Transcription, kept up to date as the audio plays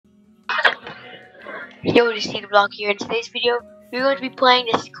Yo, this is Vlog here. In today's video, we're going to be playing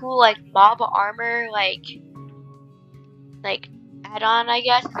this cool mob armor add-on, I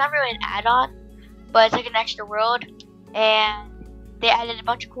guess. It's not really an add-on, but it's like an extra world, and they added a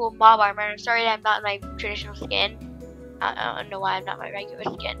bunch of cool mob armor. I'm sorry that I'm not in my traditional skin. I don't know why I'm not my regular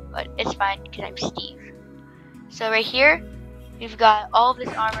skin, but it's fine because I'm Steve. So right here, we've got all of this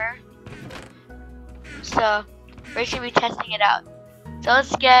armor. So we're just gonna be testing it out. So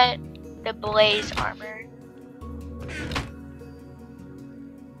let's get the blaze armor.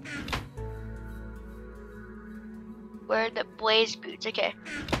 Where are the blaze boots? Okay.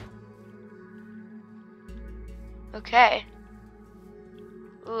 Okay.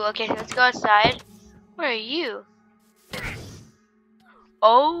 Ooh, okay, so let's go outside. Where are you?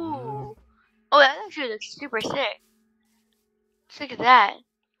 Oh! Oh, that actually looks super sick. Let's look at that.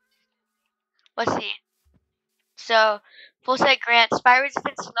 Let's see. So, full set grants fire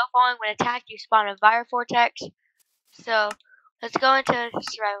resistance, slow falling when attacked. You spawn a fire vortex. So, let's go into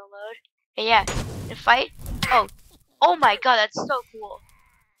survival mode. And yeah, the fight. Oh my god, that's so cool.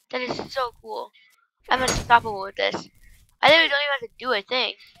 That is so cool. I'm unstoppable with this. I literally don't even have to do a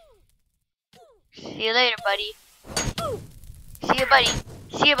thing. See you later, buddy. See you, buddy.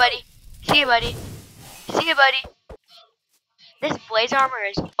 See you, buddy. See you, buddy. See you, buddy. This blaze armor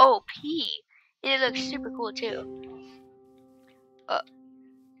is OP. It looks super cool too.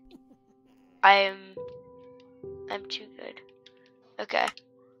 I'm too good. Okay.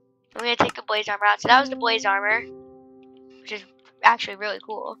 I'm gonna take the blaze armor out. So that was the blaze armor, which is actually really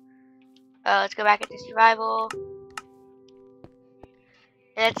cool. Let's go back into survival.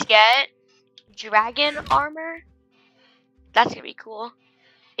 And let's get dragon armor. That's gonna be cool.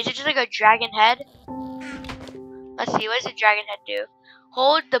 Is it just like a dragon head? Let's see, what does the dragon head do?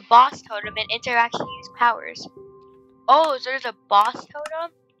 Hold the boss totem and interact to use powers. Oh, so there's a boss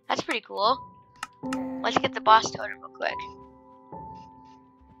totem? That's pretty cool. Let's get the boss totem real quick.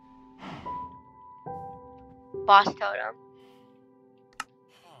 Boss totem.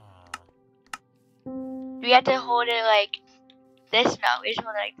 Do we have to hold it like this? No, we just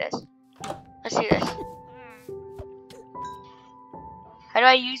hold it like this. Let's do this. How do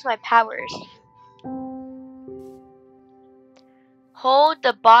I use my powers? Hold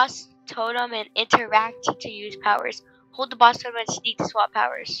the boss totem and interact to use powers. Hold the boss totem and sneak to swap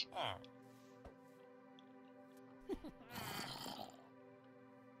powers.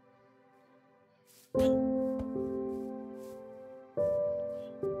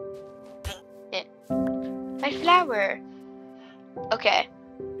 My flower. Okay,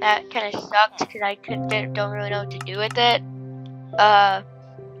 that kind of sucked because I don't really know what to do with it.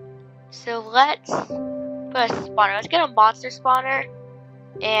 So let's put a spawner. Let's get a monster spawner,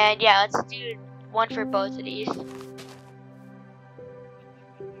 and yeah, let's do one for both of these.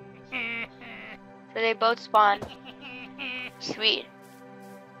 So they both spawn. Sweet.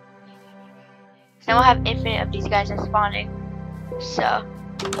 So then we'll have infinite of these guys are spawning. So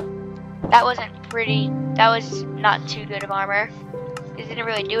that wasn't pretty. That was not too good of armor. It didn't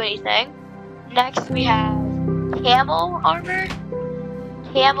really do anything. Next we have camel armor.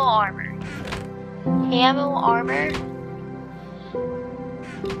 Camel armor. Camel armor.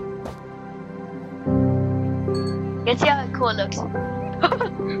 You can see how cool it looks.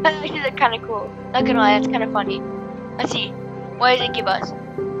 That actually looks kind of cool. Not gonna lie, that's kind of funny. Let's see. What does it give us?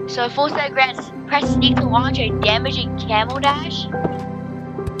 So full set grants press sneak to launch a damaging camel dash.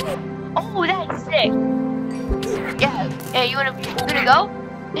 Oh, that's sick. Yeah, you wanna go?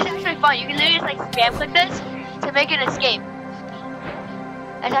 This is actually fun. You can literally just spam click this to make an escape.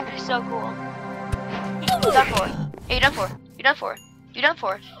 That's actually so cool. You done for? Hey, you done for? You done for? You done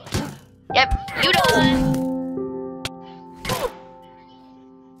for? Yep, you done.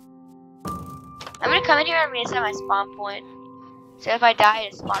 I'm gonna come in here and I'm gonna set my spawn point. So if I die, I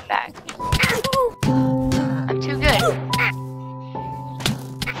spawn back. I'm too good.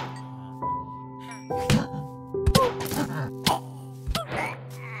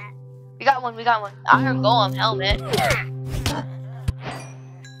 We got one. Iron Golem helmet.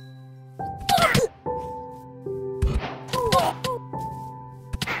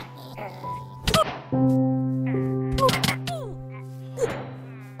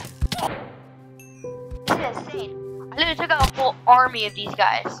 This is insane. I literally took out a whole army of these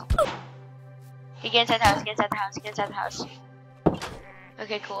guys. Okay, get inside the house, get inside the house, get inside the house.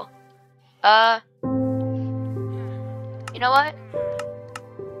 Okay, cool. You know what?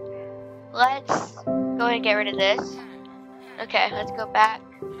 Let's go ahead and get rid of this. Okay, let's go back.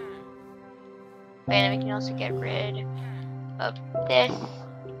 And we can also get rid of this.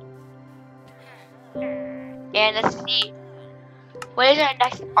 And let's see. What is our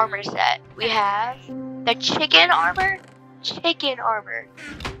next armor set? We have The chicken armor? Chicken armor.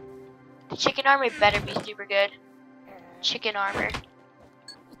 The chicken armor better be super good. Chicken armor.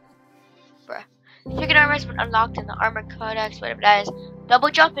 Bruh. The chicken armor has been unlocked in the armor codex, whatever that is. Double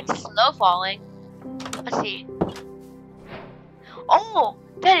jump and slow falling. Let's see. Oh,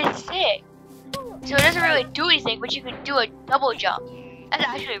 that is sick. So it doesn't really do anything, but you can do a double jump. That's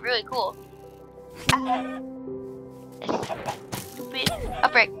actually really cool. Stupid.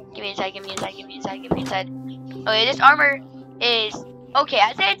 Upbreak. Give me inside, give me inside, give me inside, give me inside. Okay, this armor is okay.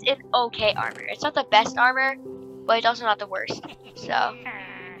 I'd say it's an okay armor. It's not the best armor, but it's also not the worst. So,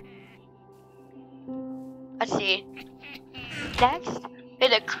 let's see. Next, we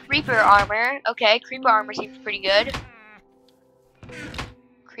have the creeper armor. Okay, creeper armor seems pretty good.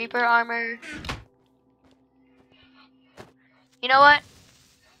 Creeper armor. You know what?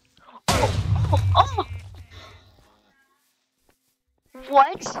 Oh.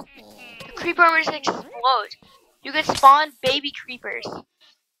 What? The creeper armor just explodes. You can spawn baby creepers.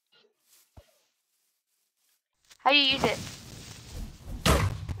 How do you use it?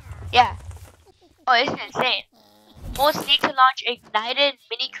 Yeah. Oh, this is insane. Full sneak to launch ignited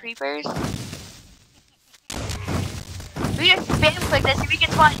mini creepers. We just spam click this and we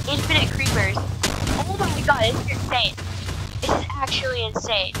can spawn infinite creepers. Oh my god, this is insane. This is actually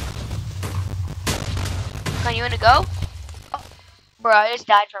insane. Come on, you wanna go? Oh, bro, I just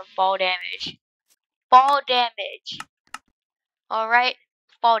died from fall damage. Fall damage. Alright,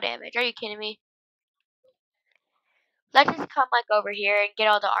 fall damage. Are you kidding me? Let's just come like over here and get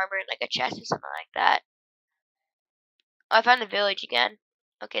all the armor in like a chest or something like that. Oh, I found the village again.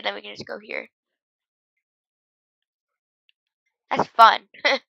 Okay, then we can just go here. That's fun.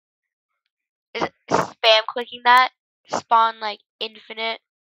 Is spam clicking that? Spawn like infinite.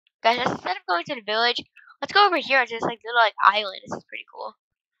 Guys, instead of going to the village, let's go over here to this like little like island. This is pretty cool.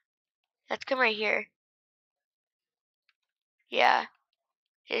 Let's come right here. Yeah.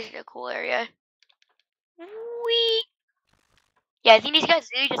 This is a cool area. Whee! Yeah, I think these guys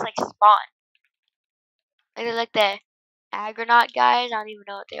really just like spawn. Like they're like the agronaut guys. I don't even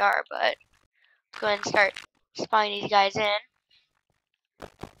know what they are, but let's go ahead and start spawning these guys in.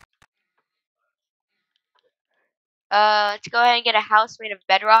 Let's go ahead and get a house made of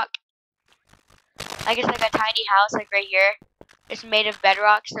bedrock. I guess like a tiny house like right here. It's made of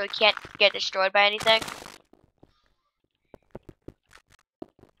bedrock so it can't get destroyed by anything.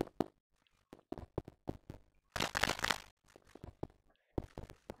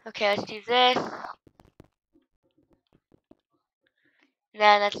 Okay, let's do this. And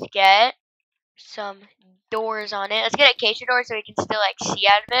then let's get some doors on it. Let's get a acacia door so we can still like see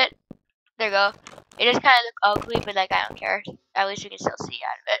out of it. There we go. It just kind of look ugly, but like I don't care. At least we can still see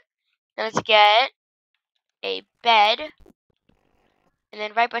out of it. Then let's get a bed. And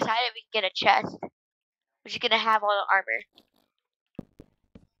then right beside it we can get a chest, which is gonna have all the armor.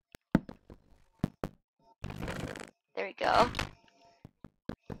 There we go.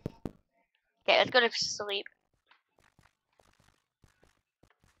 Okay, let's go to sleep.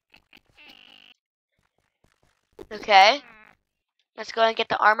 Okay. Let's go and get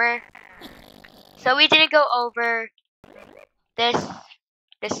the armor. So we didn't go over this,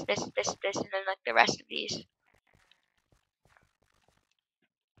 and then like the rest of these.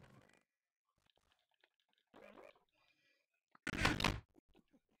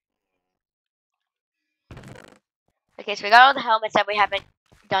 Okay, so we got all the helmets that we haven't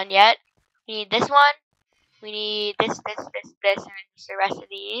done yet. We need this one. We need this, and the rest of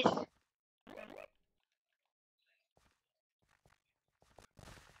these.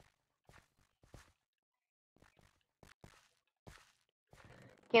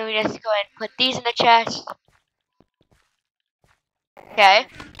 Okay, we just go ahead and put these in the chest. Okay.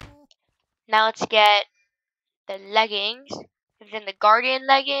 Now let's get the leggings, and then the guardian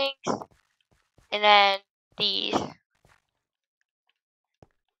leggings, and then these.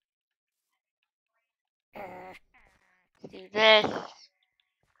 Let's do this.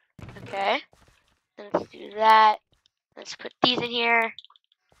 Okay. Let's do that. Let's put these in here.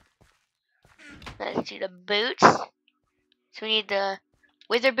 Let's do the boots. So we need the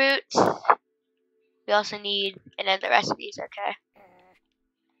wither boots. We also need, and then the rest of these, okay.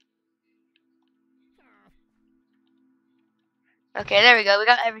 Okay, there we go. We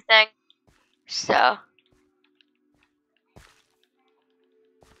got everything. So.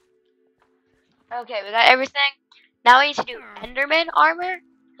 Okay, we got everything. Now we need to do Enderman armor.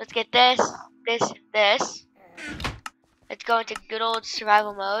 Let's get this, this, and this. Let's go into good old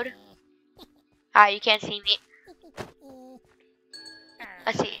survival mode. Ah, you can't see me.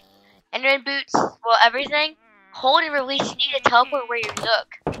 Let's see. Enderman boots, well, everything. Hold and release. You need to teleport where you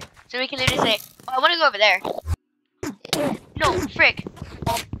look. So we can literally say, oh, I want to go over there. No, frick.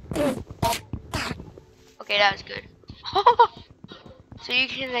 Okay, that was good. So you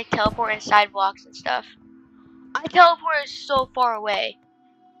can like teleport in sidewalks and stuff. I teleported so far away.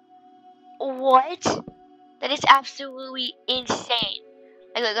 What? That is absolutely insane.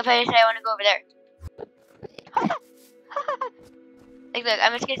 Like, look, if I say I want to go over there. Like, look,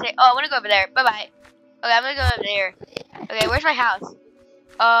 I'm just gonna say, oh, I want to go over there. Bye-bye. Okay, I'm gonna go over there. Okay, where's my house?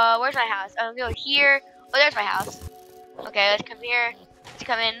 Where's my house? I'm gonna go here. Oh, there's my house. Okay, let's come here. Let's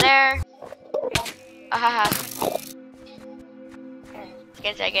come in there. Ahaha.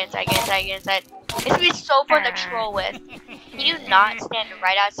 Get inside. This would be so fun to troll with. Can you not stand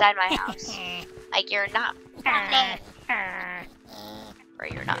right outside my house? Like, you're not funny. Or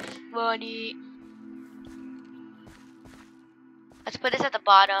you're not funny. Let's put this at the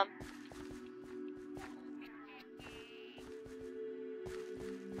bottom.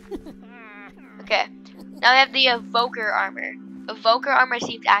 Okay. Now we have the Evoker armor. Evoker armor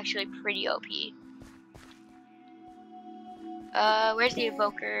seems actually pretty OP. Where's the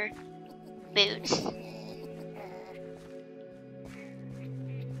Evoker boots?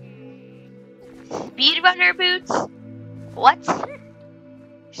 Speedrunner boots? What?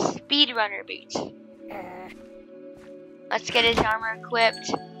 Speedrunner boots. Let's get his armor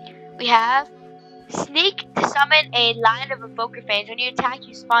equipped. We have Sneak to summon a line of Evoker Fangs. When you attack,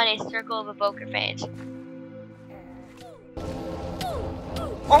 you spawn a circle of Evoker Fangs.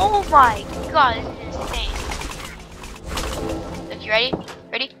 Oh my god, this is insane. Look, you ready?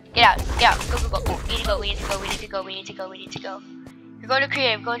 Ready? Get out. Get out. Go, go, go. We need to go. We need to go. We need to go. We need to go. We need to go. You're going to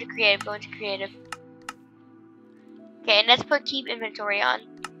creative. Going to creative. Going to creative. Okay, and let's put keep inventory on.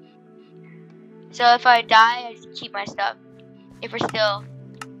 So if I die, I just keep my stuff. If we're still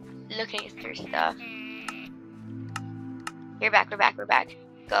looking through stuff. We're back. We're back. We're back.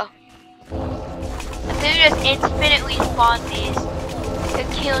 Go. I'm gonna just infinitely spawn these to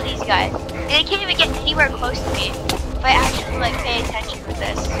kill these guys. And they can't even get anywhere close to me if I actually like pay attention with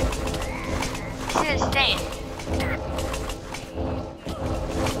this. This is insane.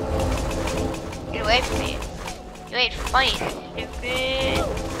 Get away from me. You ain't funny, stupid.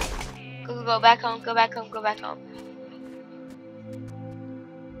 Go, go, go back home. Go back home. Go back home.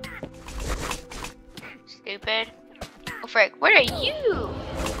 Stupid. Oh frick, what are you?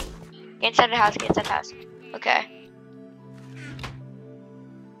 Get inside the house, get inside the house. Okay.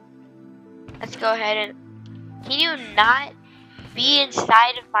 Let's go ahead and... Can you not be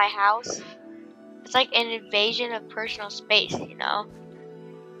inside of my house? It's like an invasion of personal space, you know?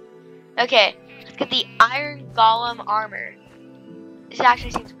 Okay, let's get the Iron Golem armor. This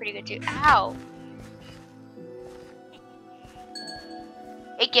actually seems pretty good too. Ow!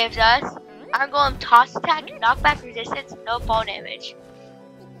 It gives us Iron Golem toss attack, knockback resistance, no fall damage.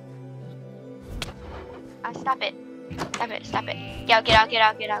 Stop it. Stop it, stop it. Get out, get out, get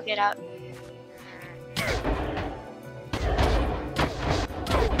out, get out, get out.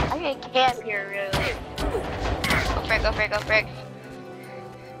 I'm gonna camp here, really. Go frick, go frick, go frick.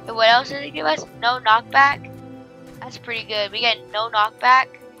 And what else did it give us? No knockback. That's pretty good. We get no knockback.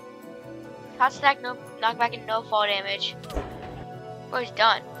 Toss attack, no knockback, and no fall damage. Well, it's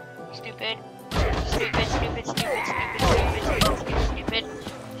done. Stupid. Stupid, stupid, stupid, stupid, stupid, stupid, stupid,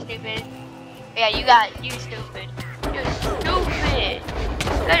 stupid. Yeah, you stupid. You're stupid.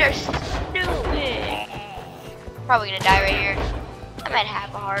 You're stupid. Probably gonna die right here. I might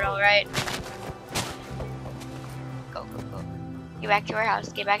have a heart, alright. Go, go, go. Get back to our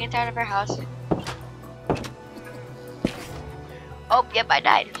house. Get back inside of our house. Oh, yep, I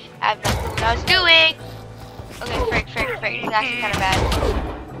died. I have no clue what I was doing. Okay, frick, frick, frick. This is actually kind of bad.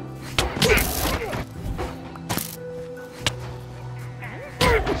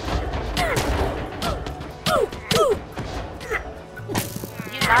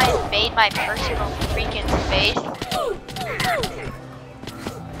 You not invade my personal freaking space.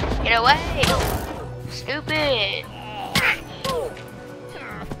 Get away! Stupid!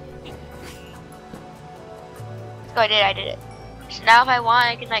 So I did it. So now if I want,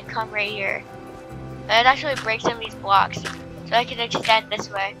 I can like come right here. And it actually breaks some of these blocks. So I can extend this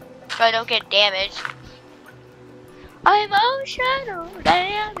way. So I don't get damaged. Emotional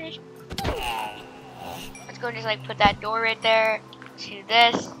damage. Let's go and just like put that door right there. Let's do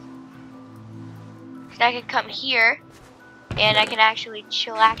this. So I can come here. And I can actually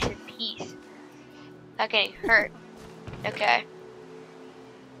chillax in peace. Not getting hurt. Okay.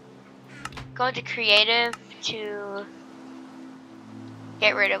 Go into creative to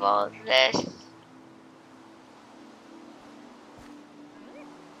get rid of all of this.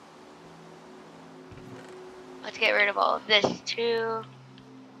 Let's get rid of all of this too.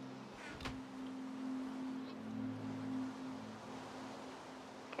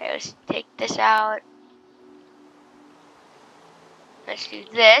 Let's take this out. Let's do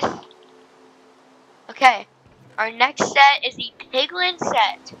this. Okay. Our next set is the piglin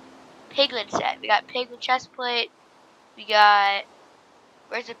set. Piglin set. We got piglin chest plate. We got,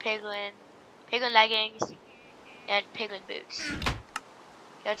 where's the piglin? Piglin leggings and piglin boots.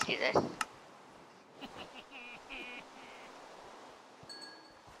 Let's do this.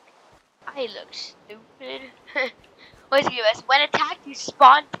 I look stupid. What does it give us? When attacked, you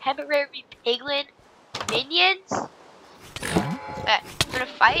spawn temporary piglin minions. Okay, you wanna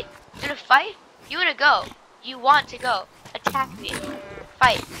fight? You wanna fight? You wanna go? You want to go? Attack me.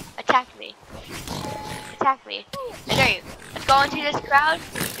 Fight. Attack me. Attack me. I dare you. Let's go into this crowd.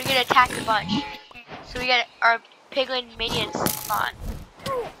 We're gonna attack a bunch. So we get our piglin minions spawn.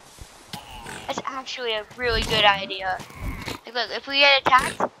 That's actually a really good idea. Like, look, if we get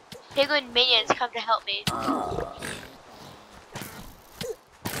attacked, piglin minions come to help me.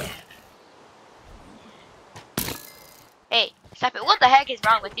 Hey, stop it. What the heck is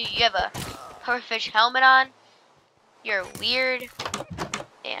wrong with you? You have a pufferfish helmet on? You're weird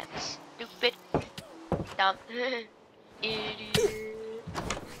and stupid. Dumb. Idiot.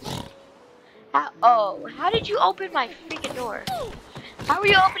 How did you open my freaking door? How are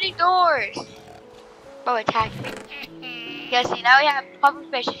you opening doors? Bro, attack me. Yeah, see, now we have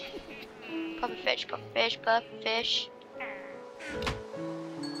pufferfish. Pufferfish, pufferfish, pufferfish.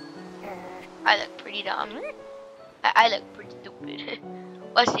 I look pretty dumb. I look pretty stupid.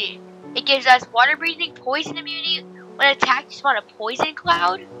 Let's see. It gives us water breathing, poison immunity. When attacked, you spawn a poison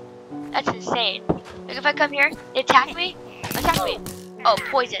cloud. That's insane. Like if I come here, they attack me. Attack me. Oh,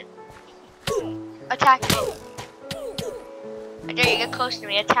 poison. Attack me. I dare you get close to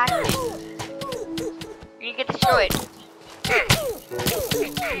me. Attack me. You're gonna get destroyed. Get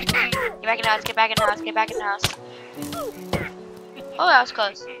back in the house. Get back in the house. Get back in the house. Oh, that was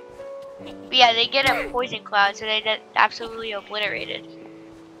close. But yeah, they get a poison cloud, so they get absolutely obliterated.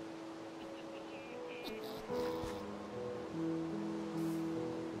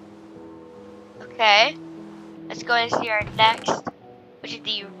 Okay, let's go and see our next, which is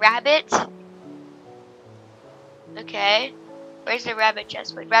the rabbit. Okay, where's the rabbit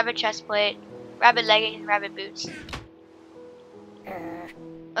chest plate? Rabbit chest plate, rabbit leggings, and rabbit boots.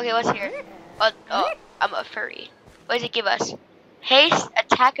 Okay, what's here? Oh, I'm a furry. What does it give us? Haste,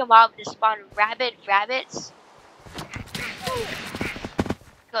 attack a mob to spawn rabid rabbits.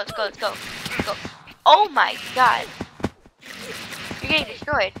 Let's go, let's go, let's go. Oh my god. You're getting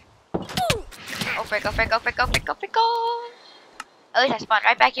destroyed. Oh frick, oh frick, oh frick, oh frick, oh frick, oh. At least I spawned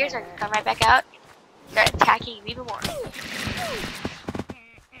right back here so I can come right back out. Start attacking you even more.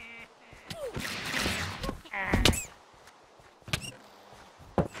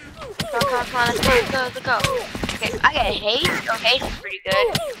 Come on, let's go, let's go, let's go. Okay, I got haste. Oh, haste is pretty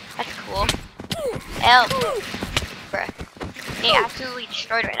good. That's cool. Help. Bruh. Getting absolutely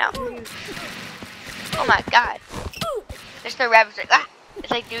destroyed right now. Oh my god. There's no rabbits like, ah! It's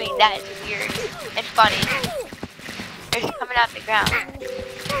like doing that. It's weird. It's funny. They're just coming out the ground.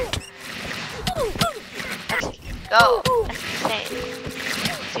 Let's go. That's insane.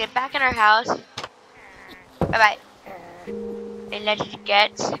 Let's get back in our house. Bye-bye. And let's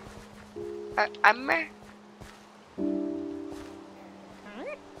get our armor.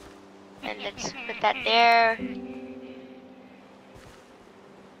 And let's put that there.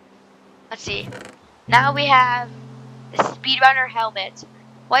 Let's see. Now we have the speedrunner helmet.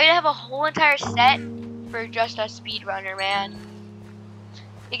 Why do you have a whole entire set for just a speedrunner, man?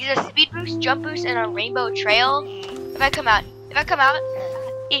 It gives us speed boost, jump boost, and a rainbow trail. If I come out, go,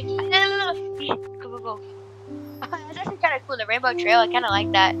 go, go. That's actually kind of cool. The rainbow trail, I kind of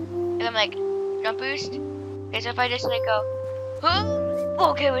like that. And I'm like, jump boost. Okay, so if I just like go,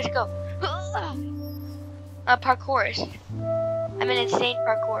 okay, let's go. Parkour. I'm an insane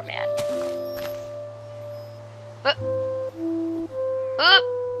parkour man.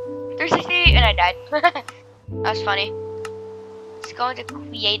 360 and I died. That was funny. Let's go into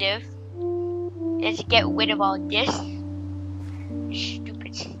creative. Let's get rid of all this.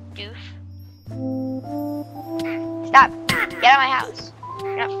 Stupid stoof. Stop. Get out of my house.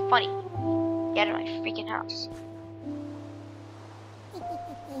 You're not funny. Get out of my freaking house.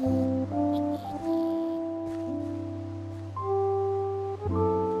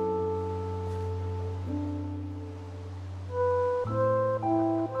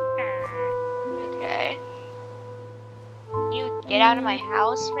 Okay. You get out of my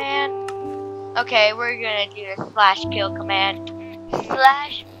house, man. Okay, we're gonna do the slash kill command.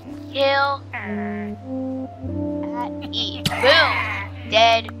 Slash kill at E. Boom!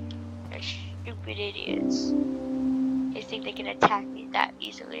 Dead. They're stupid idiots. They think they can attack me that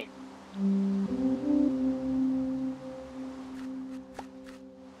easily.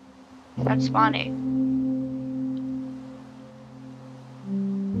 Start spawning.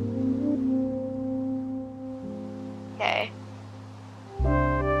 Okay.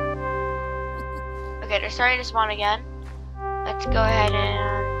 Okay, they're starting to spawn again. Let's go ahead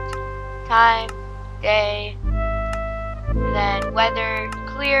and time, day, and then weather,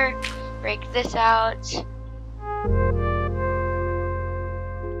 clear. Break this out.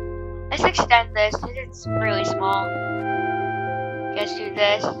 Let's extend this. It's really small. Let's do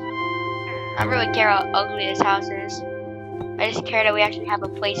this. I don't really care how ugly this house is. I just care that we actually have a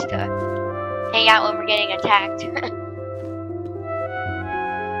place to hang out when we're getting attacked.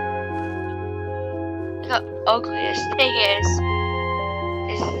 Look how ugly this thing is.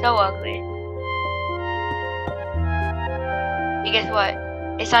 It's so ugly. And guess what?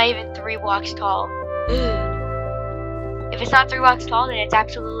 It's not even 3 blocks tall. If it's not 3 blocks tall, then it's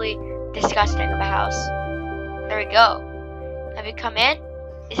absolutely disgusting of a house. There we go. Have you come in?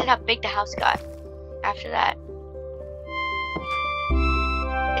 This is how big the house got after that.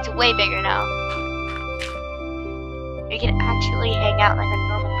 It's way bigger now. You can actually hang out like a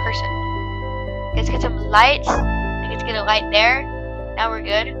normal person. Let's get some lights. Let's get a light there. Now we're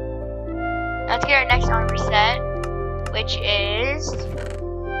good. Now let's get our next armor set, which is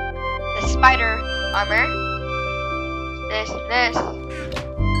the spider armor. This.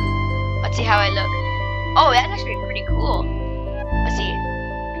 Let's see how I look. Oh, that's actually pretty cool. Let's see.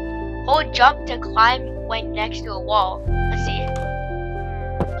 Hold jump to climb when next to a wall. Let's see.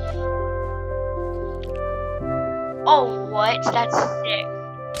 Oh, what? That's sick.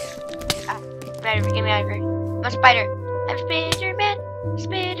 Spider, get me out of here. I'm a spider. I'm Spider-Man.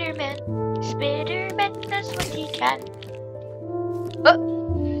 Spider-Man. Spider-Man does what he can. Oh,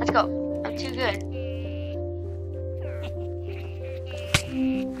 let's go. I'm too good.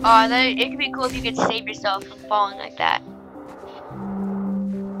 Oh, it could be cool if you could save yourself from falling like that.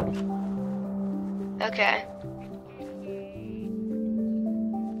 Okay.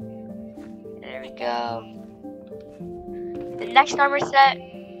 There we go. The next armor set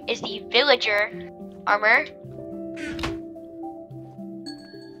is the villager armor,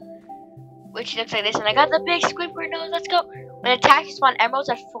 which looks like this. And I got the big Squidward nose. Let's go. When attacks spawn emeralds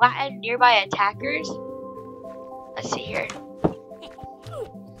that flatten nearby attackers. Let's see here.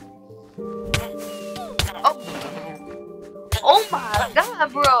 Oh my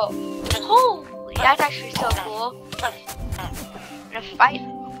god, bro. Holy, that's actually so cool. I'm gonna fight.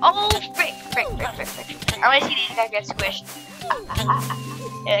 Oh, frick. I wanna see these guys get squished.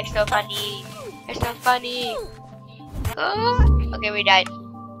 They're so funny. They're so funny. Oh. Okay, we died.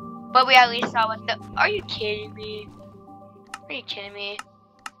 But we at least saw what the... Are you kidding me? Are you kidding me?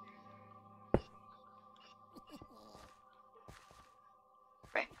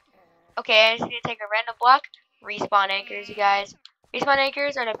 Right. Okay, I just need to take a random block. Respawn anchors, you guys. Respawn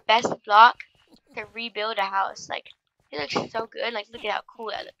anchors are the best block to rebuild a house. Like, it looks so good. Like, look at how cool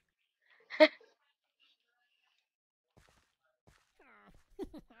that looks.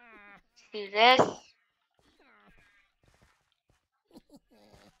 Let's do this.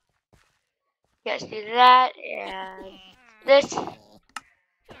 Let's do that and this.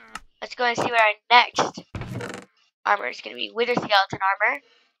 Let's go and see what our next armor is going to be. Wither skeleton armor.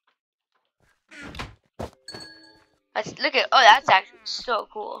 Let's look at. Oh, that's actually so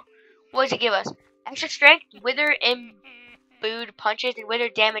cool. What does it give us? Extra strength, wither imbued punches, and wither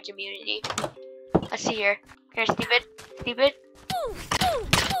damage immunity. Let's see here. Here, stupid.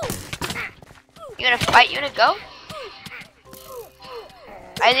 You gonna fight? You gonna go?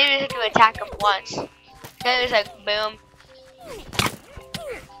 I literally had to attack him once. Then it was like boom.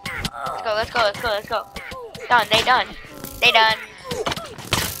 Let's go. Done. They done.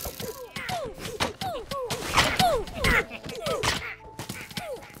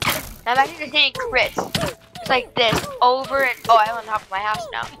 Now imagine just hitting crits. It's like this over and oh, I'm on top of my house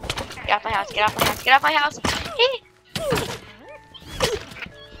now. Get off my house. Get off my house.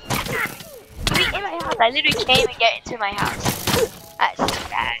 Be in my house. I literally can't even get into my house. That's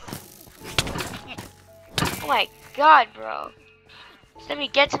bad. Oh my god, bro. Just let me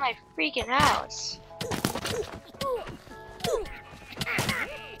get to my freaking house.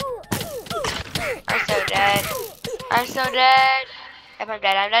 I'm so dead. If I'm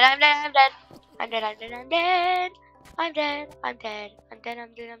dead. I'm dead.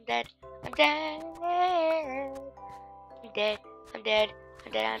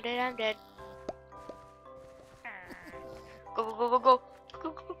 Go.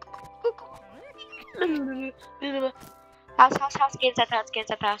 House, get inside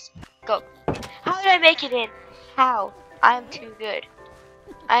the house. Go. How did I make it in? How? I'm too good.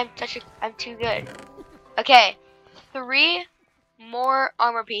 I'm too good. Okay. 3 more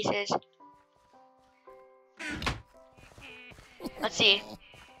armor pieces. Let's see.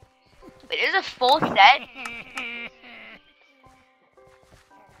 Wait, is it a full set?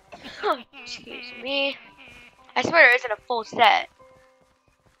 Excuse me. I swear there isn't a full set.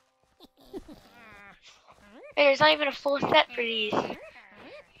 Wait, there's not even a full set for these.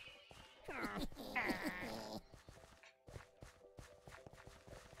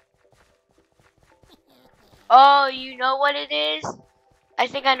 Oh, you know what it is? I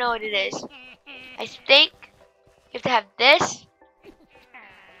think I know what it is. I think you have to have this.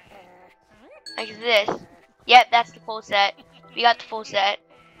 Like this. Yep, that's the full set. We got the full set.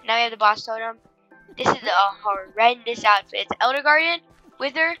 Now we have the boss totem. This is a horrendous outfit. It's Elder Guardian,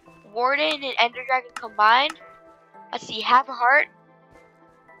 Wither, Warden, and Ender Dragon combined. Let's see, half a heart.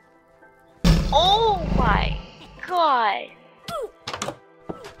 Oh my god.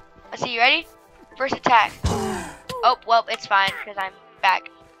 Let's see, you ready? First attack. Oh, well, it's fine, because I'm back.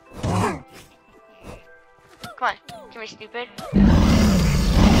 Come on, come here, stupid.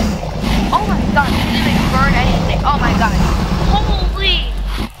 Oh my god, you didn't even burn anything. Oh my god. Holy!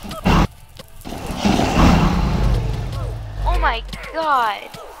 Oh my god.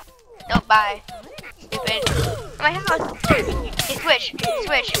 Oh, bye. Stupid. My house. Hey, switch.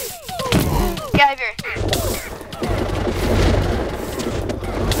 Switch. Get out of here.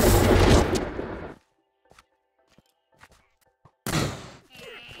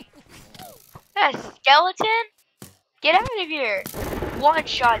 That skeleton? Get out of here.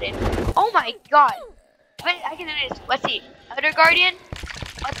 One-shotted. Oh my god. Wait, I can do this. Let's see. Elder Guardian?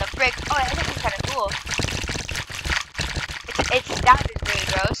 What the frick? Oh, that's actually kind of cool. It sounded really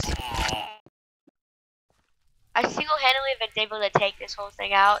gross. I single-handedly have been able to take this whole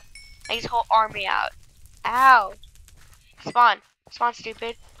thing out. Like this whole army out. Ow. Spawn. Spawn,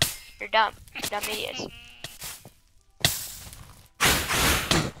 stupid. You're dumb. Dumb idiots.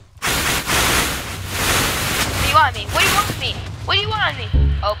 What do you want me? What do you want me? What do you want me?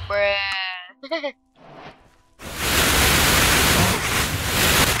 Oh, bruh.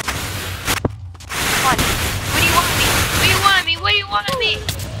 Come on. What do you want me? What do you want me? What do you want me?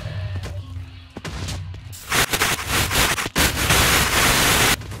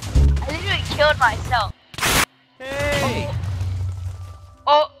 I literally killed myself. Hey!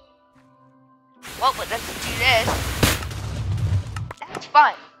 Oh. Well, but let's do this. That's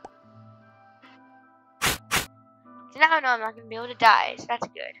fun. So now I know I'm not going to be able to die, so that's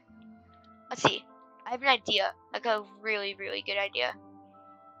good. Let's see. I have an idea. Like a really, really good idea.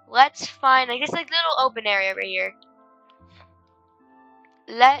 Let's find, like, this like little open area right here.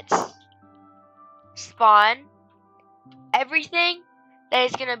 Let's spawn everything that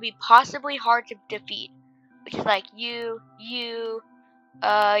is going to be possibly hard to defeat. Which is like you, yeah.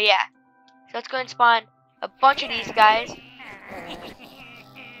 So let's go and spawn a bunch of these guys.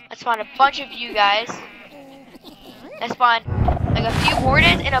 Let's spawn a bunch of you guys. Let's spawn like a few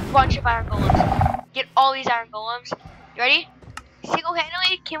wardens and a bunch of iron golems. Get all these iron golems. You ready?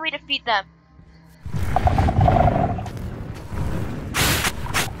 Single-handedly, can we defeat them?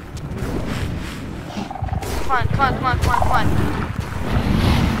 Come on, come on, come on, come on, come on.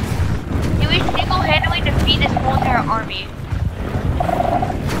 Can we single-handedly defeat this whole entire army?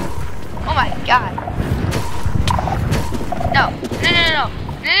 Oh my god. No. No, no, no, no.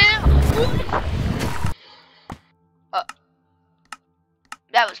 No, no, no.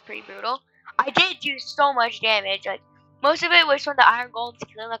 That was pretty brutal. I did do so much damage. Like, most of it was from the iron golems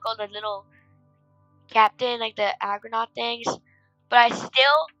killing like all the little captain, like the agronaut things. But I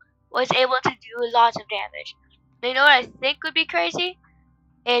still was able to do lots of damage. You know what I think would be crazy?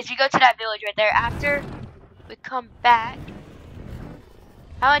 Is you go to that village right there. After we come back.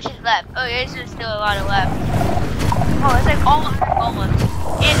 How much is left? Oh, there's still a lot of left. Oh, it's like all iron golems.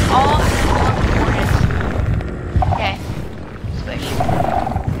 It's all iron golems. Okay. Switch.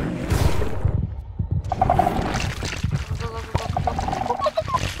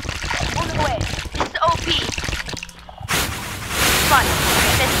 Oh, no way. This is OP. Come on.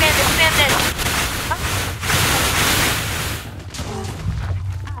 Spam this, spam this.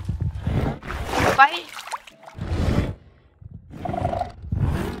 Fight.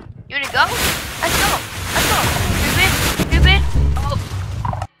 You wanna go? Let's go. Let's go. Stupid. Stupid. Oh.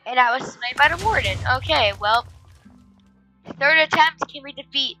 And I was slain by the warden. Okay, well. Third attempt, can we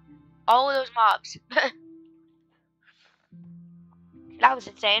defeat all of those mobs? That was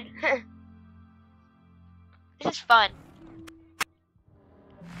insane. This is fun.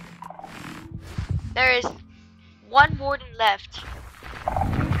 There is one warden left.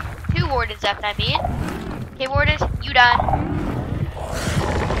 2 wardens left, I mean. Okay, Wardens, you done.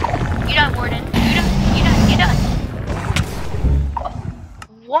 You done, Warden. You done. You done. You done.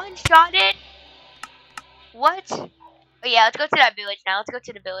 One-shotted? What? Oh yeah, let's go to that village now. Let's go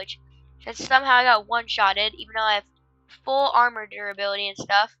to the village. Since somehow I got one-shotted, even though I have full armor durability and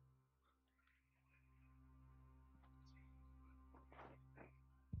stuff.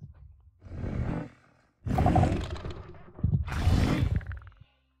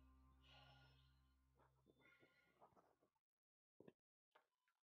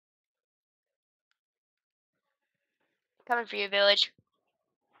 Coming for you, village.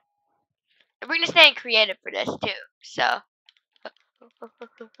 And we're gonna stay creative for this too. So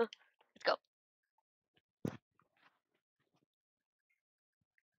let's go.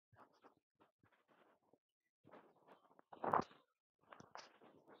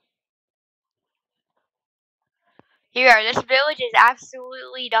 Here we are. This village is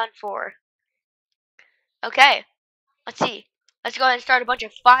absolutely done for. Okay, let's see. Let's go ahead and start a bunch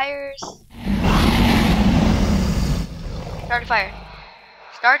of fires. Start a fire.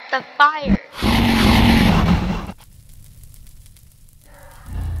 Start the fire.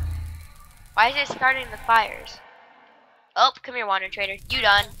 Why is it starting the fires? Oh, come here, Wander Trader. You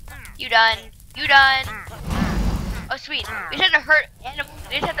done. You done. You done. Oh, sweet. We just have to hurt animals.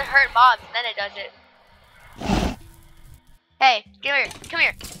 We just have to hurt mobs, and then it does it. Hey, come here. Come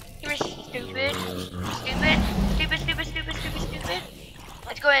here. Come here, stupid. Stupid. Stupid, stupid, stupid, stupid, stupid.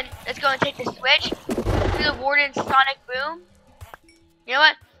 Let's go and take the switch. Do the Warden's Sonic Boom. You know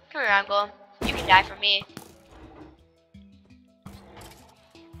what? Come here, Uncle. You can die for me.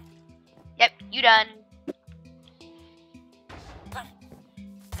 Yep, you done.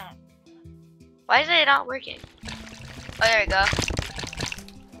 Why is it not working? Oh, there we go.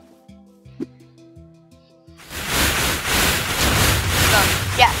 Let's go.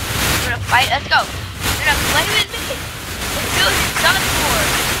 Yeah, we're gonna fight. Let's go. You're gonna play with me. Let's do this. Done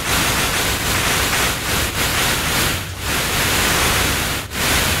for.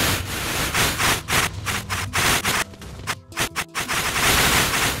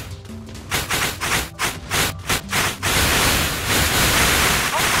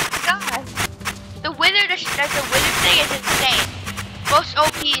 The wizard thing is insane. Most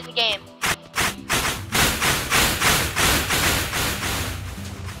OP in the game.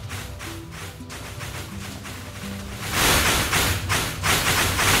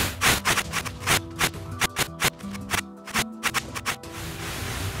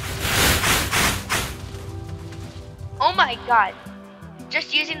 Oh my god.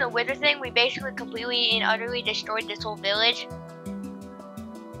 Just using the wither thing, we basically completely and utterly destroyed this whole village.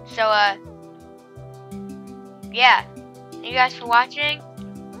 So, yeah, thank you guys for watching.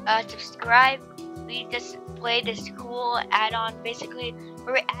 Subscribe. We just played this cool add-on, basically,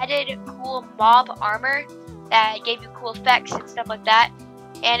 where we added cool mob armor that gave you cool effects and stuff like that,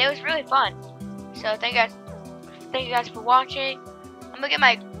 and it was really fun. So thank you guys for watching. I'm gonna get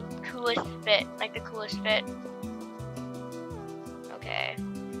my coolest fit, like the coolest fit. Okay.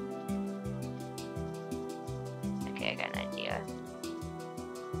 Okay, I got an idea.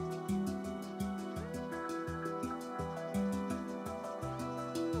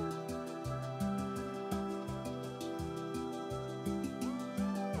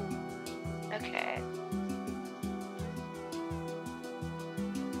 Okay.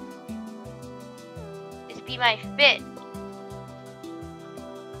 This be my fit.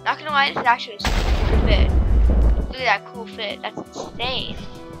 Not gonna lie, this is actually a super cool fit. Look at that cool fit. That's insane.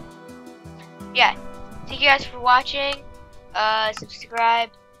 Yeah. Thank you guys for watching. Subscribe.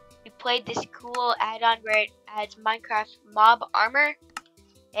 We played this cool add-on where it adds Minecraft mob armor,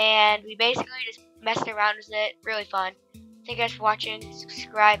 and we basically just messed around with it. Really fun. Thank you guys for watching.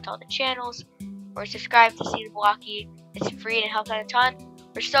 Subscribe to all the channels, or subscribe to see the Blocky. It's free and it helps out a ton.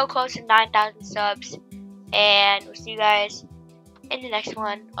 We're so close to 9,000 subs, and we'll see you guys in the next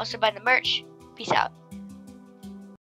one. Also buy the merch. Peace out.